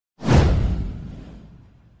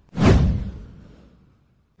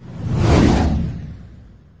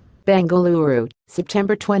Bengaluru,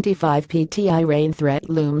 September 25. PTI rain threat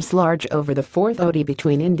looms large over the fourth ODI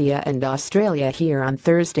between India and Australia here on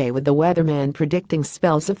Thursday, with the weatherman predicting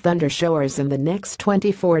spells of thunder showers in the next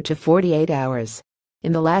 24 to 48 hours.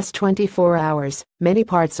 In the last 24 hours, many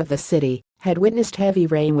parts of the city had witnessed heavy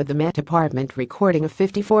rain, with the Met Department recording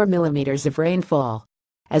 54 millimeters of rainfall.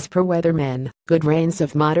 As per weathermen, good rains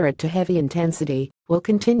of moderate to heavy intensity will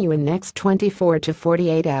continue in next 24 to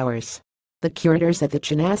 48 hours. The curators at the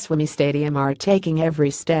Chinnaswamy Stadium are taking every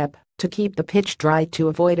step to keep the pitch dry to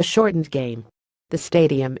avoid a shortened game. The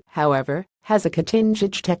stadium, however, has a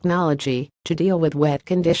contingent technology to deal with wet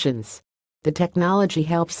conditions. The technology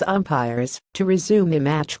helps umpires to resume the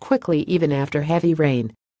match quickly even after heavy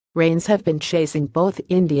rain. Rains have been chasing both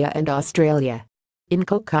India and Australia. In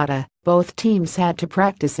Kolkata, both teams had to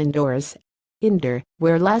practice indoors. Indore,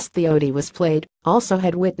 where last the ODI was played, also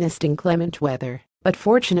had witnessed inclement weather, but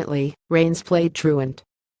fortunately, rains played truant.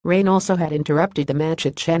 Rain also had interrupted the match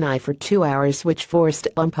at Chennai for 2 hours, which forced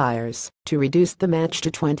umpires to reduce the match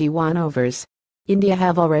to 21 overs. India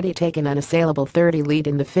have already taken an unassailable 30 lead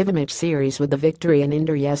in the fifth-match series with the victory in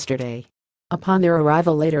Indore yesterday. Upon their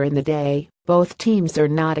arrival later in the day, both teams are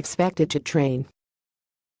not expected to train.